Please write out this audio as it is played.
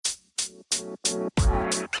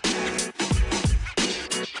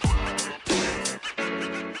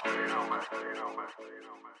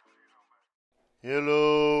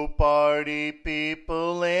Hello, party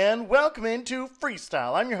people, and welcome into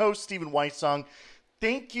Freestyle. I'm your host, Stephen Weissong.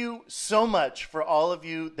 Thank you so much for all of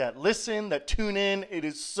you that listen, that tune in. It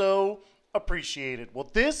is so appreciated. Well,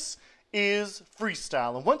 this is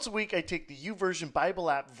Freestyle, and once a week I take the YouVersion Bible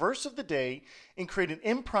app verse of the day and create an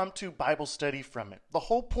impromptu Bible study from it. The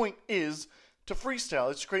whole point is to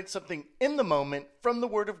freestyle. It's to create something in the moment from the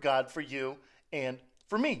Word of God for you and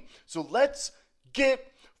for me. So let's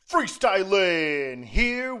get freestyling.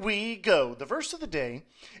 Here we go. The verse of the day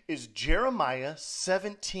is Jeremiah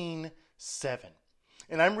 17:7.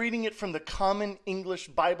 And I'm reading it from the Common English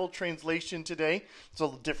Bible Translation today. It's a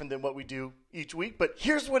little different than what we do each week, but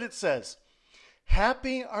here's what it says.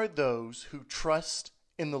 Happy are those who trust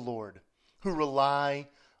in the Lord, who rely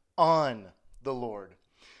on the Lord.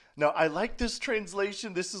 Now, I like this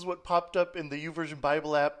translation. This is what popped up in the YouVersion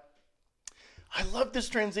Bible app. I love this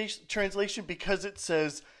translation because it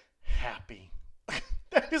says happy.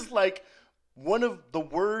 That is like one of the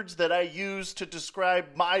words that I use to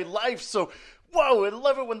describe my life. So, whoa, I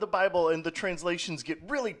love it when the Bible and the translations get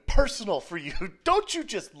really personal for you. Don't you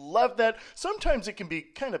just love that? Sometimes it can be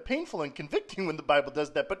kind of painful and convicting when the Bible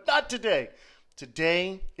does that, but not today.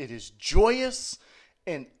 Today, it is joyous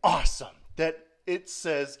and awesome that it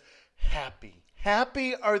says happy.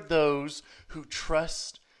 Happy are those who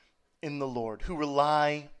trust in the Lord, who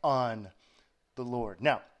rely on the Lord.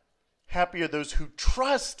 Now, happy are those who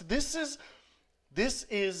trust. This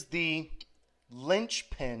is the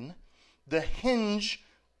linchpin, the hinge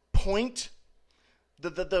point,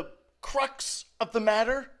 the crux of the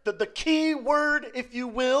matter, the key word, if you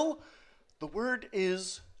will. The word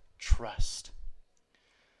is trust.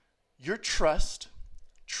 Your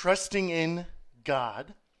trusting in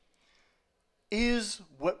God, is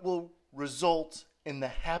what will result in the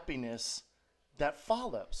happiness that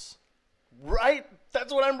follows. Right?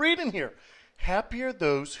 That's what I'm reading here. Happy are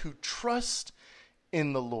those who trust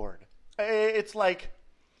in the Lord. It's like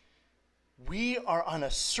we are on a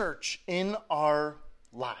search in our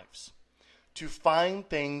lives to find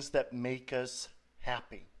things that make us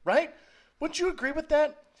happy. Right? Wouldn't you agree with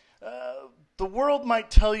that? The world might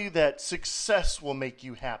tell you that success will make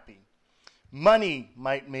you happy. Money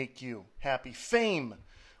might make you happy. Fame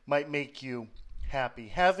might make you happy.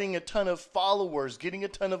 Having a ton of followers, getting a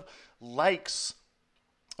ton of likes,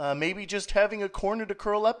 maybe just having a corner to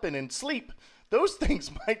curl up in and sleep. Those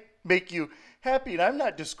things might make you happy. And I'm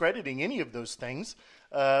not discrediting any of those things.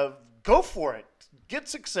 Go for it. Get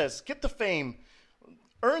success. Get the fame.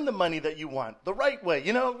 Earn the money that you want the right way.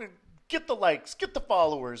 Get the likes. Get the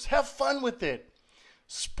followers. Have fun with it.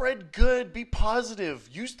 Spread good, be positive,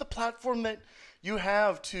 use the platform that you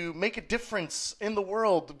have to make a difference in the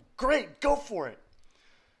world. Great, go for it.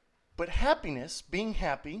 But happiness, being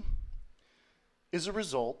happy, is a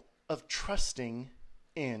result of trusting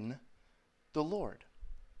in the Lord.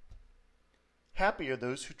 Happy are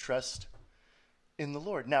those who trust in the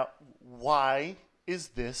Lord. Now, why is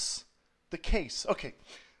this the case? Okay,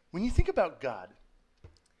 when you think about God,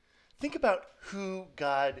 think about who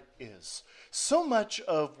God is. So much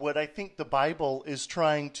of what I think the Bible is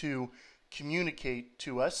trying to communicate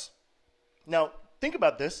to us. Now, think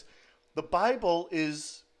about this. The Bible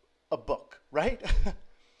is a book, right?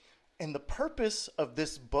 And the purpose of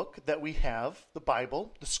this book that we have, the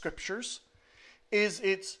Bible, the Scriptures, is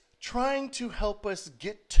it's trying to help us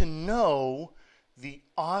get to know the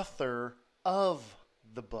author of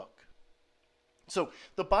the book. So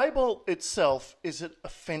the Bible itself is a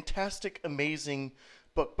fantastic, amazing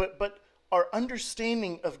book, but our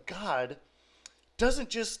understanding of God doesn't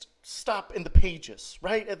just stop in the pages,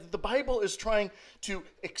 right? The Bible is trying to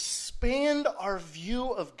expand our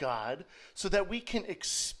view of God so that we can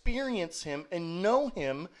experience Him and know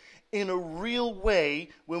Him in a real way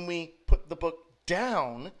when we put the book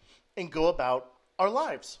down and go about our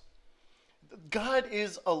lives. God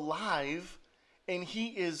is alive and He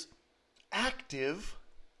is active.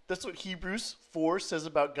 That's what Hebrews 4 says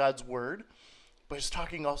about God's word. But it's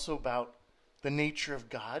talking also about the nature of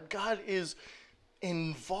God. God is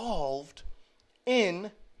involved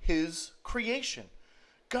in His creation.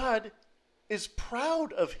 God is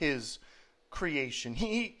proud of His creation.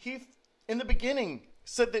 He in the beginning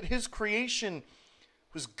said that His creation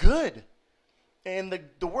was good. And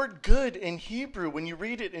the word good in Hebrew, when you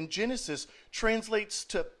read it in Genesis, translates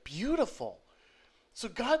to beautiful. So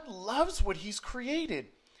God loves what He's created.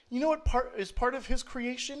 You know what is part of His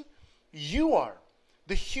creation? You are.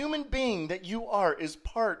 The human being that you are is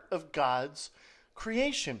part of God's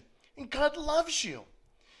creation. And God loves you.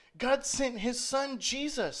 God sent his son,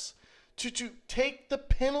 Jesus, to take the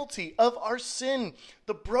penalty of our sin,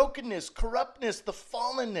 the brokenness, corruptness, the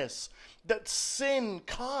fallenness that sin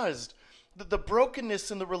caused, the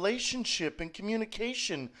brokenness in the relationship and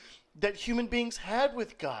communication that human beings had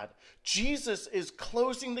with God. Jesus is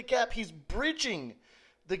closing the gap. He's bridging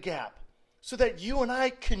the gap so that you and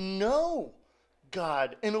I can know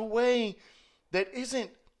God in a way that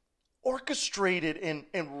isn't orchestrated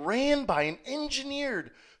and ran by and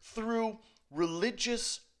engineered through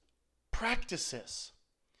religious practices.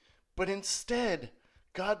 But instead,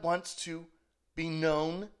 God wants to be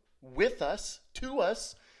known with us, to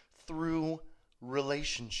us, through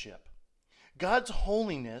relationship. God's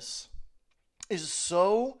holiness is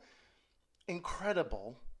so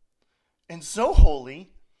incredible and so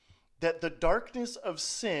holy that the darkness of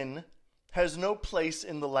sin has no place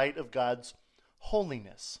in the light of God's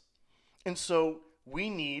holiness. And so we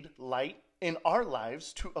need light in our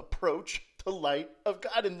lives to approach the light of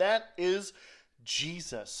God, and that is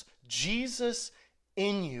Jesus. Jesus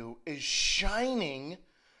in you is shining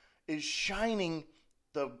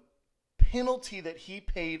the penalty that he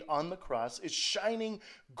paid on the cross, is shining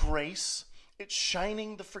grace, it's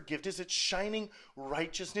shining the forgiveness, it's shining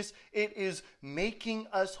righteousness, it is making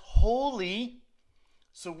us holy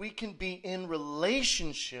so we can be in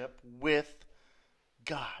relationship with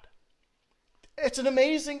God. It's an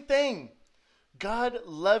amazing thing. God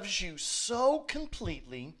loves you so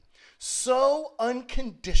completely, so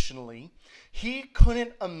unconditionally, he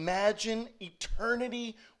couldn't imagine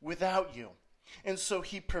eternity without you. And so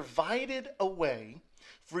he provided a way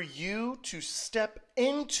for you to step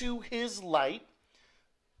into his light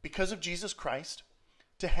because of Jesus Christ,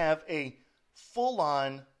 to have a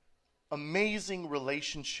full-on, amazing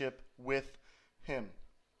relationship with him.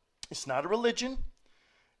 It's not a religion.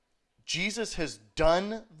 Jesus has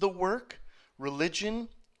done the work. Religion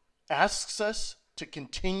asks us to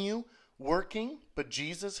continue working, but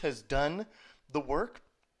Jesus has done the work.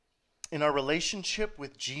 And our relationship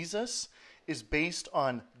with Jesus is based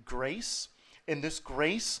on grace, and this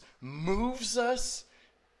grace moves us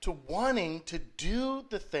to wanting to do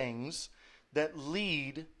the things that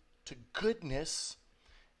lead to goodness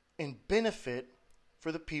and benefit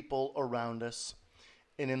for the people around us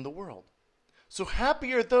and in the world. So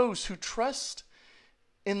happy are those who trust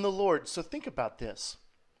in the Lord. So think about this.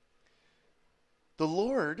 The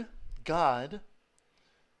Lord, God,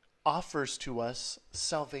 offers to us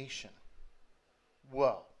salvation.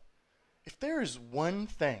 Whoa. If there is one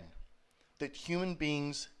thing that human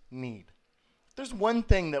beings need, if there's one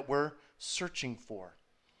thing that we're searching for,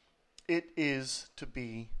 it is to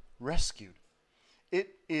be rescued.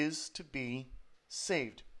 It is to be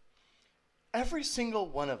saved. Every single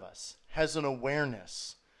one of us has an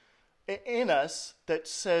awareness in us that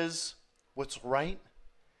says what's right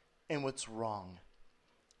and what's wrong.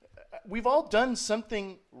 We've all done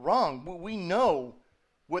something wrong. We know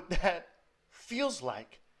what that feels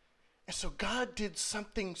like. And so God did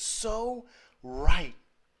something so right.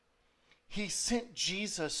 He sent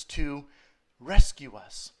Jesus to rescue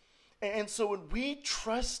us. And so when we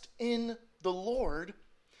trust in the Lord,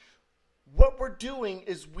 what we're doing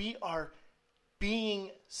is we are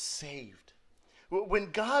being saved.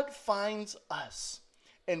 When God finds us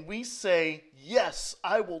and we say, yes,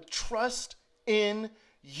 I will trust in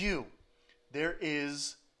you, there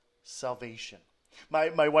is salvation.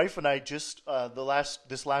 My wife and I just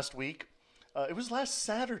this last week, it was last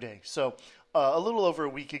Saturday, so a little over a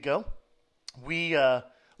week ago, a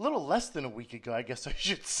little less than a week ago, I guess I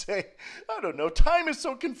should say. I don't know. Time is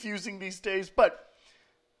so confusing these days, but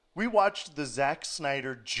we watched the Zack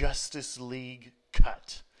Snyder Justice League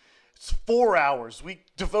cut. It's 4 hours. We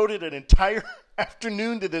devoted an entire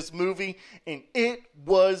afternoon to this movie, and it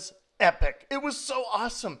was epic. It was so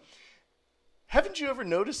awesome. Haven't you ever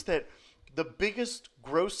noticed that the biggest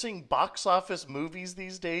grossing box office movies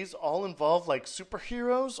these days all involve like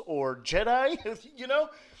superheroes or Jedi? You know,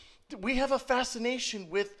 we have a fascination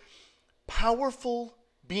with powerful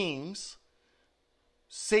beings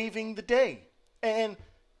saving the day. And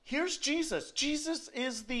here's Jesus. Jesus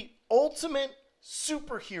is the ultimate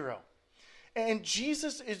superhero. And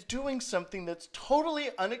Jesus is doing something that's totally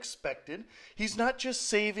unexpected. He's not just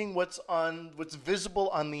saving what's visible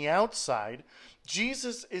on the outside.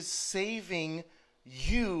 Jesus is saving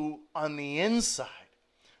you on the inside,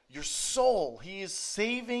 your soul. He is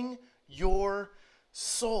saving your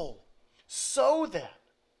soul so that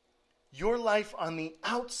your life on the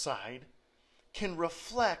outside can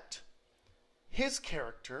reflect his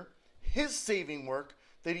character, his saving work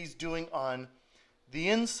that he's doing on the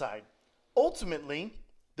inside. Ultimately,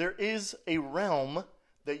 there is a realm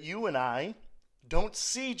that you and I don't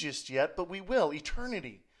see just yet, but we will,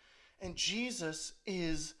 eternity. And Jesus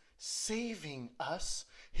is saving us.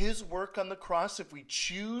 His work on the cross, if we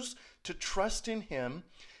choose to trust in him,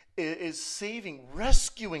 is saving,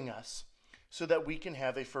 rescuing us so that we can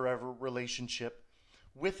have a forever relationship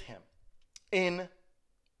with him in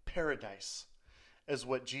paradise, as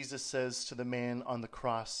what Jesus says to the man on the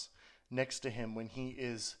cross next to him when he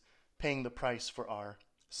is paying the price for our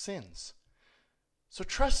sins. So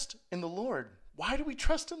trust in the Lord. Why do we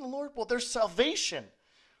trust in the Lord? Well, there's salvation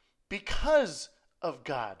because of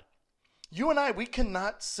God. You and I, we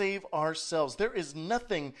cannot save ourselves. There is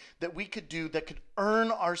nothing that we could do that could earn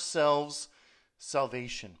ourselves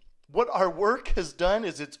salvation. What our work has done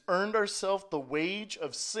is it's earned ourselves the wage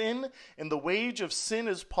of sin, and the wage of sin,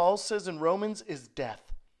 as Paul says in Romans, is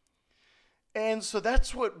death. And so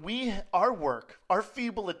that's what our work, our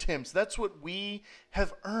feeble attempts, that's what we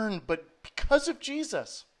have earned. But because of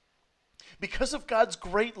Jesus, because of God's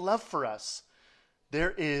great love for us,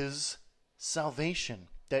 there is salvation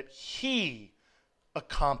that he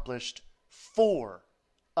accomplished for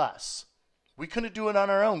us. We couldn't do it on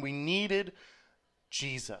our own. We needed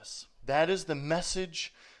Jesus. That is the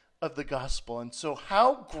message of the gospel. And so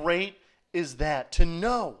how great is that to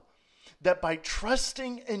know that by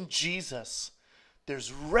trusting in Jesus,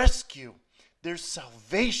 there's rescue, there's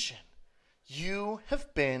salvation. You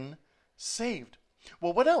have been saved.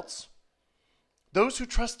 Well, what else? Those who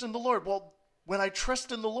trust in the Lord. Well, when I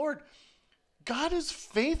trust in the Lord, God is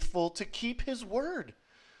faithful to keep his word.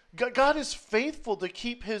 God is faithful to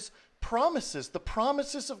keep his promises. The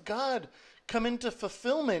promises of God come into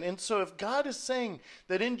fulfillment. And so if God is saying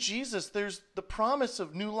that in Jesus there's the promise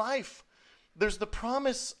of new life, there's the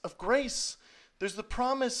promise of grace, there's the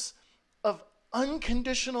promise of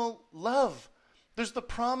unconditional love, there's the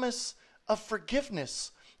promise of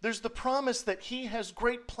forgiveness, there's the promise that he has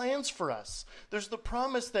great plans for us, there's the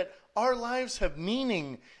promise that our lives have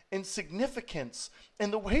meaning and significance.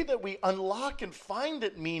 And the way that we unlock and find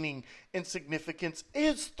that meaning and significance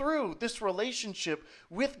is through this relationship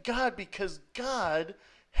with God, because God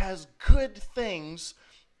has good things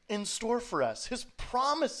in store for us. His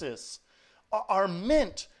promises are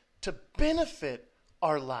meant to benefit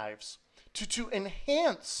our lives, to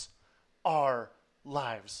enhance our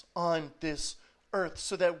lives on this earth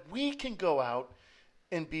so that we can go out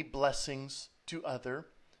and be blessings to other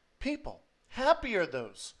people. Happy are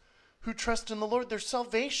those who trust in the Lord. There's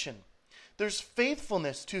salvation. There's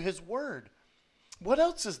faithfulness to his word. What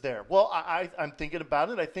else is there? Well, I'm thinking about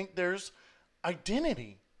it. I think there's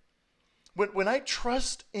identity. When I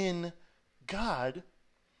trust in God,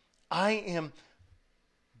 I am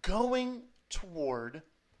going toward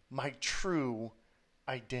my true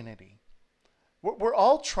identity. We're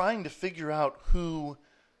all trying to figure out who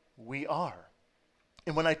we are.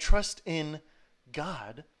 And when I trust in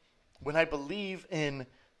God, when I believe in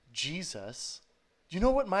Jesus, do you know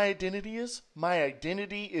what my identity is? My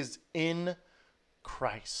identity is in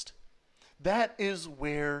Christ. That is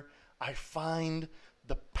where I find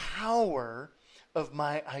the power of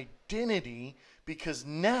my identity, because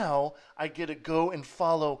now I get to go and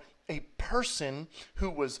follow a person who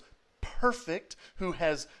was perfect, who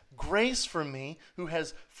has grace for me, who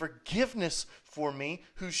has forgiveness for me,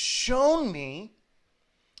 who's shown me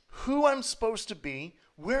who I'm supposed to be,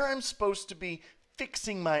 where I'm supposed to be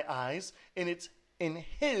fixing my eyes, and it's in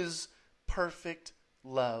his perfect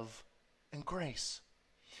love and grace.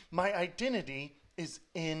 My identity is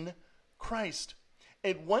in Christ.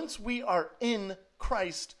 And once we are in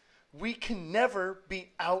Christ, we can never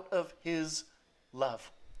be out of his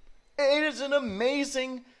love. It is an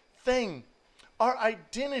amazing thing. Our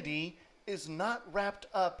identity is not wrapped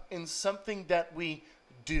up in something that we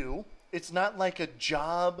do. It's not like a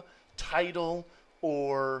job title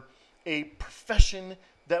or a profession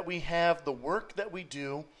that we have, the work that we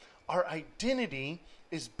do. Our identity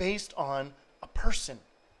is based on a person,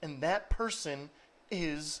 and that person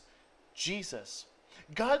is Jesus.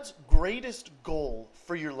 God's greatest goal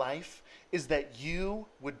for your life is that you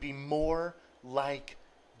would be more like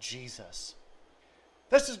Jesus.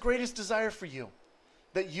 That's his greatest desire for you,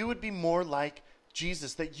 that you would be more like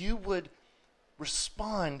Jesus, that you would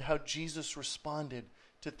respond how Jesus responded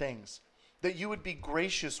to things, that you would be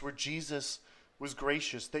gracious where Jesus was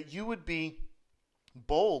gracious, that you would be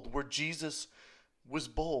bold where Jesus was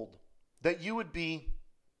bold, that you would be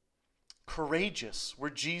courageous where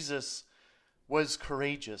Jesus was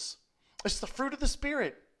courageous. It's the fruit of the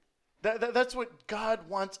Spirit. That's what God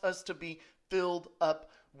wants us to be filled up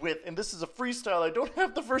with. And this is a freestyle. I don't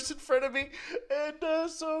have the verse in front of me. And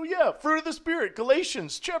so, fruit of the Spirit,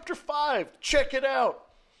 Galatians chapter 5. Check it out.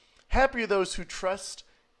 Happy are those who trust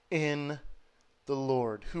in the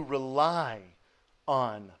Lord, who rely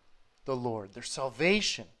on the Lord. There's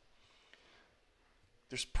salvation.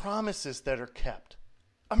 There's promises that are kept.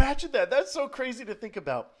 Imagine that. That's so crazy to think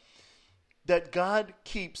about. That God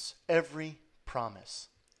keeps every promise.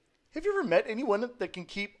 Have you ever met anyone that can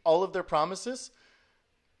keep all of their promises?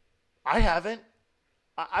 I haven't.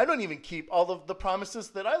 I don't even keep all of the promises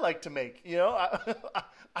that I like to make. You know,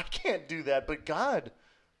 I can't do that, but God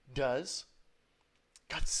does.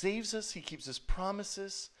 God saves us. He keeps his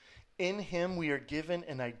promises. In him, we are given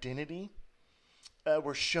an identity.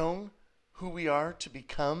 We're shown who we are to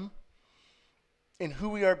become. And who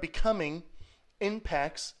we are becoming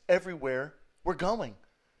impacts everywhere we're going.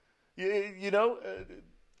 You know,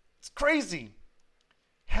 it's crazy.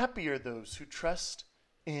 Happy are those who trust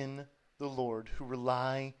in the Lord, who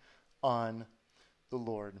rely on the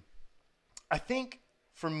Lord. I think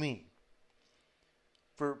for me,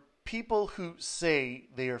 for people who say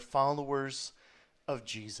they are followers of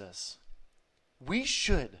Jesus, we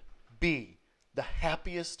should be the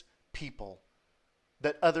happiest people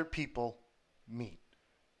that other people meet.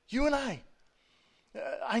 You and I.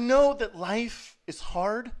 I know that life is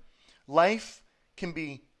hard. Life can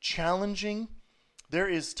be challenging. There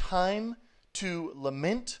is time to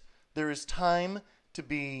lament. There is time to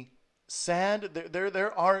be sad.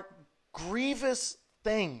 There are grievous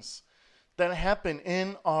things that happen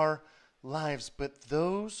in our lives. But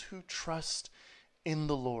those who trust in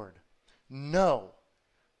the Lord know,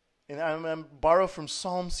 and I'm borrow from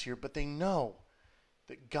Psalms here, but they know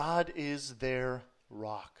that God is their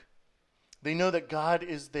rock. They know that God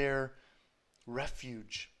is their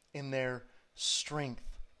refuge and their strength.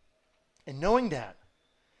 And knowing that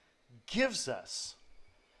gives us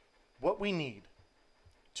what we need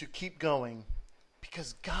to keep going,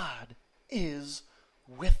 because God is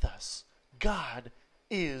with us. God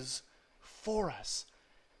is for us.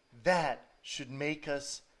 That should make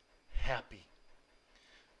us happy.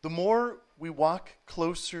 The more we walk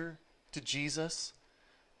closer to Jesus,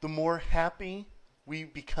 the more happy we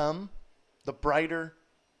become, the brighter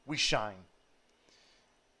we shine.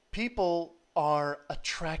 People are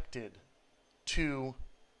attracted to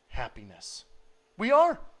happiness. We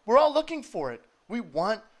are. We're all looking for it. We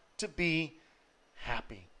want to be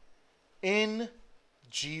happy. In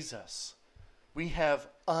Jesus, we have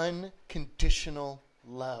unconditional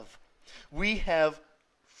love. We have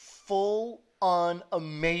full-on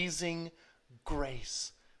amazing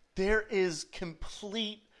grace. There is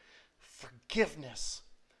complete forgiveness.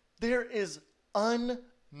 There is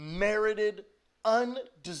unmerited,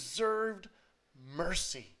 undeserved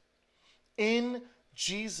mercy. In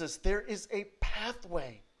Jesus, there is a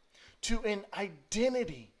pathway to an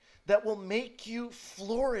identity that will make you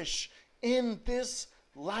flourish in this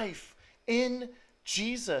life. In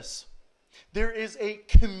Jesus, there is a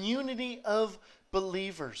community of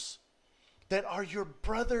believers that are your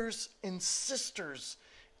brothers and sisters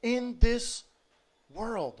in this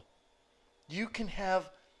world. You can have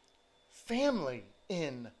family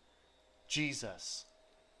in Jesus.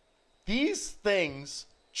 These things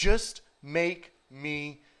just make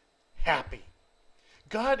me happy.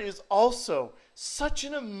 God is also such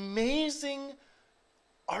an amazing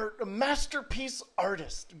a masterpiece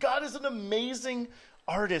artist. God is an amazing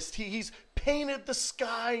artist. He's painted the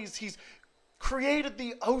skies. He's created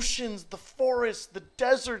the oceans, the forests, the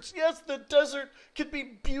deserts. Yes, the desert can be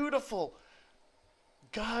beautiful.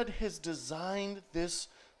 God has designed this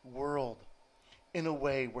world in a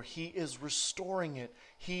way where he is restoring it.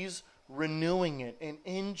 He's renewing it. And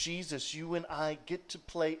in Jesus, you and I get to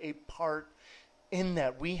play a part in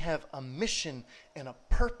that. We have a mission and a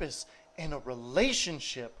purpose and a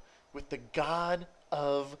relationship with the God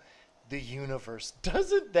of the universe.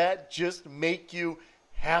 Doesn't that just make you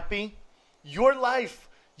happy? Your life,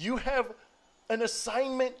 you have an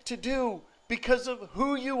assignment to do because of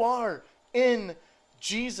who you are in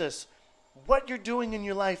Jesus. What you're doing in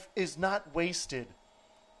your life is not wasted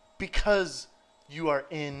because you are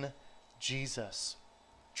in Jesus.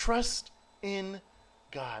 Trust in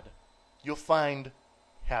God. You'll find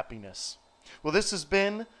happiness. Well, this has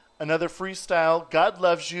been another freestyle. God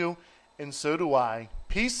loves you, and so do I.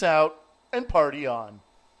 Peace out and party on.